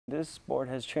This sport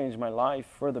has changed my life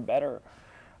for the better.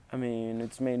 I mean,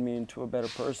 it's made me into a better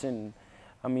person.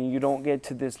 I mean, you don't get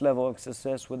to this level of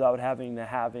success without having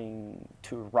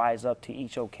to rise up to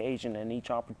each occasion and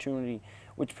each opportunity,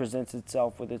 which presents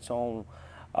itself with its own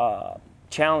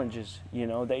challenges, you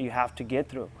know, that you have to get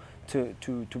through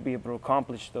to be able to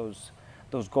accomplish those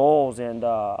goals. And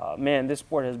man, this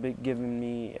sport has been giving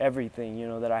me everything, you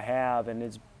know, that I have, and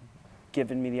it's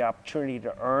given me the opportunity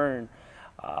to earn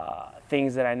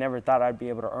things that I never thought I'd be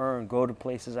able to earn, go to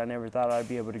places I never thought I'd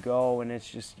be able to go. And it's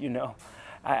just, you know,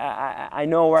 I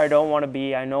know where I don't want to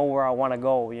be, I know where I want to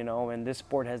go, you know, and this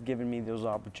sport has given me those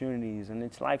opportunities, and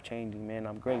it's life-changing, man.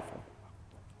 I'm grateful.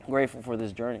 I'm grateful for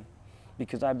this journey,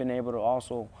 because I've been able to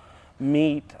also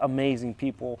meet amazing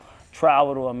people,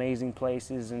 travel to amazing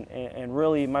places, and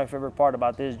really my favorite part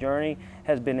about this journey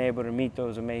has been able to meet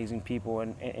those amazing people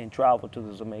and travel to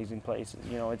those amazing places.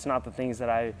 You know, it's not the things that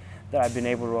I've been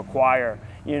able to acquire.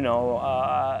 You know,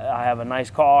 I have a nice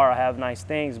car, I have nice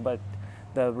things, but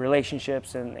the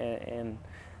relationships and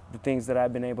the things that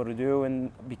I've been able to do,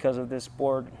 and because of this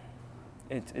sport,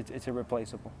 it's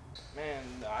irreplaceable. Man,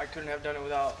 I couldn't have done it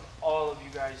without all of you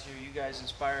guys here. You guys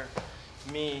inspire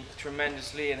me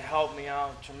tremendously and help me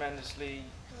out tremendously.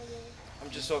 I'm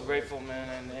just so grateful,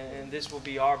 man, and this will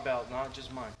be our belt, not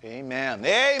just mine. Amen.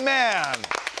 Amen.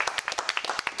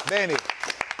 Benny,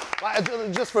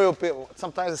 just for you people,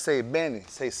 sometimes I say, Benny,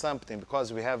 say something,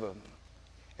 because we have a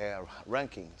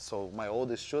ranking. So my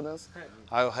oldest students,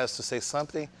 I have to say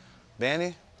something.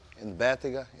 Benny and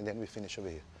Whittaker, and then we finish over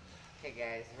here. Okay,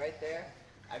 guys, right there.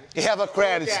 You have a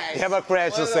credit. You have a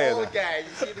credit to say that. Guys,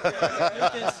 you see the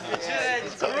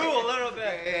guys? It grew a little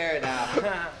bit. Here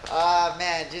now.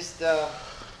 Man, just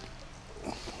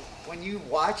when you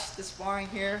watch the sparring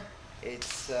here,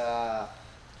 it's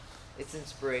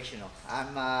inspirational.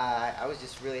 I was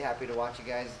just really happy to watch you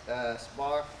guys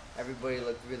spar. Everybody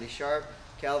looked really sharp.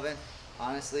 Kelvin,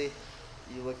 honestly,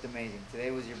 you looked amazing. Today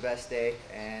was your best day,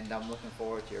 and I'm looking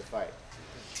forward to your fight.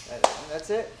 That's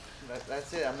it.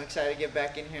 That's it. I'm excited to get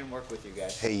back in here and work with you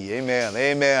guys. Hey, amen,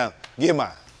 amen.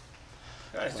 Guima.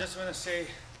 Guys, just want to say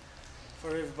for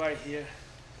everybody here,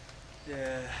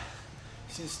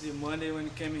 since the Monday when we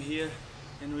came here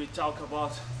and we talk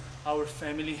about our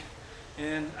family,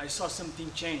 and I saw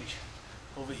something change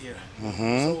over here.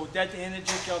 So that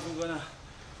energy, Kelvin, gonna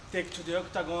take to the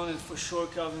octagon, and for sure,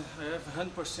 Kelvin,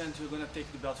 100% you're gonna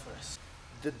take the belt for us.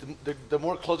 The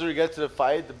more closer you get to the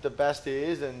fight, the best it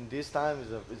is, and this time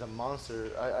is a monster.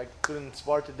 I couldn't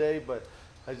spar today, but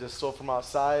I just saw from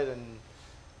outside, and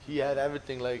he had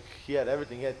everything. Like, he had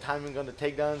everything. He had timing on the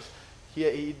takedowns.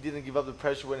 He didn't give up the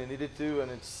pressure when he needed to, and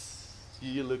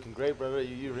you're looking great, brother.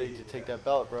 You're ready to take that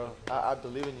belt, bro. I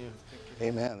believe in you.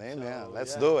 Amen, amen. So,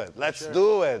 Let's yeah, do it. Let's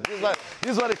do it.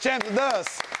 This is what a champion does.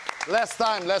 Last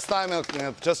time,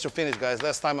 just to finish, guys,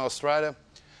 last time in Australia,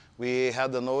 we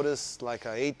had the notice like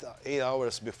 8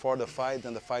 hours before the fight,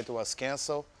 and the fight was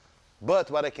canceled.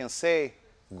 But what I can say,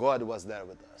 God was there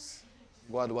with us.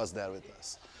 God was there with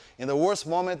us. In the worst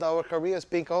moment of our careers,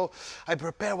 think, oh, I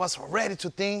prepared, was ready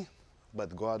to think,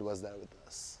 but God was there with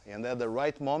us. And at the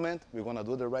right moment, we're going to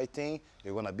do the right thing.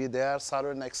 We're going to be there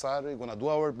Saturday, next Saturday. We're going to do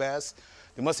our best.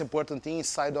 The most important thing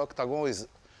inside the octagon is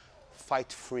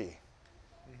fight free.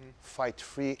 Fight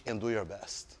free and do your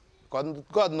best.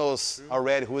 God knows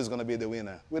already who is going to be the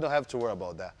winner. We don't have to worry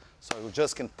about that. So we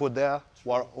just can put there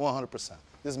 100%.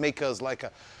 This makes us like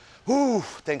a, whoo,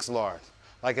 thanks Lord.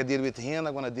 Like I did with him,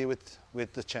 I'm going to deal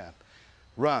with the champ.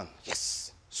 Run,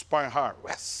 yes. Sparring hard,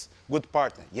 yes. Good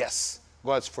partner, yes.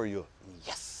 God's for you,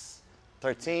 yes.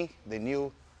 13, the new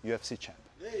UFC champ.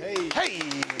 Hey. Hey.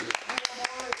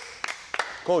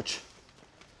 Coach,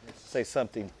 say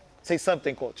something. Say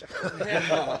something, Coach.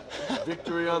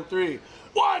 Victory on 3.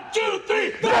 1, 2, 3,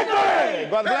 victory!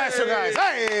 God bless you guys.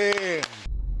 Hey!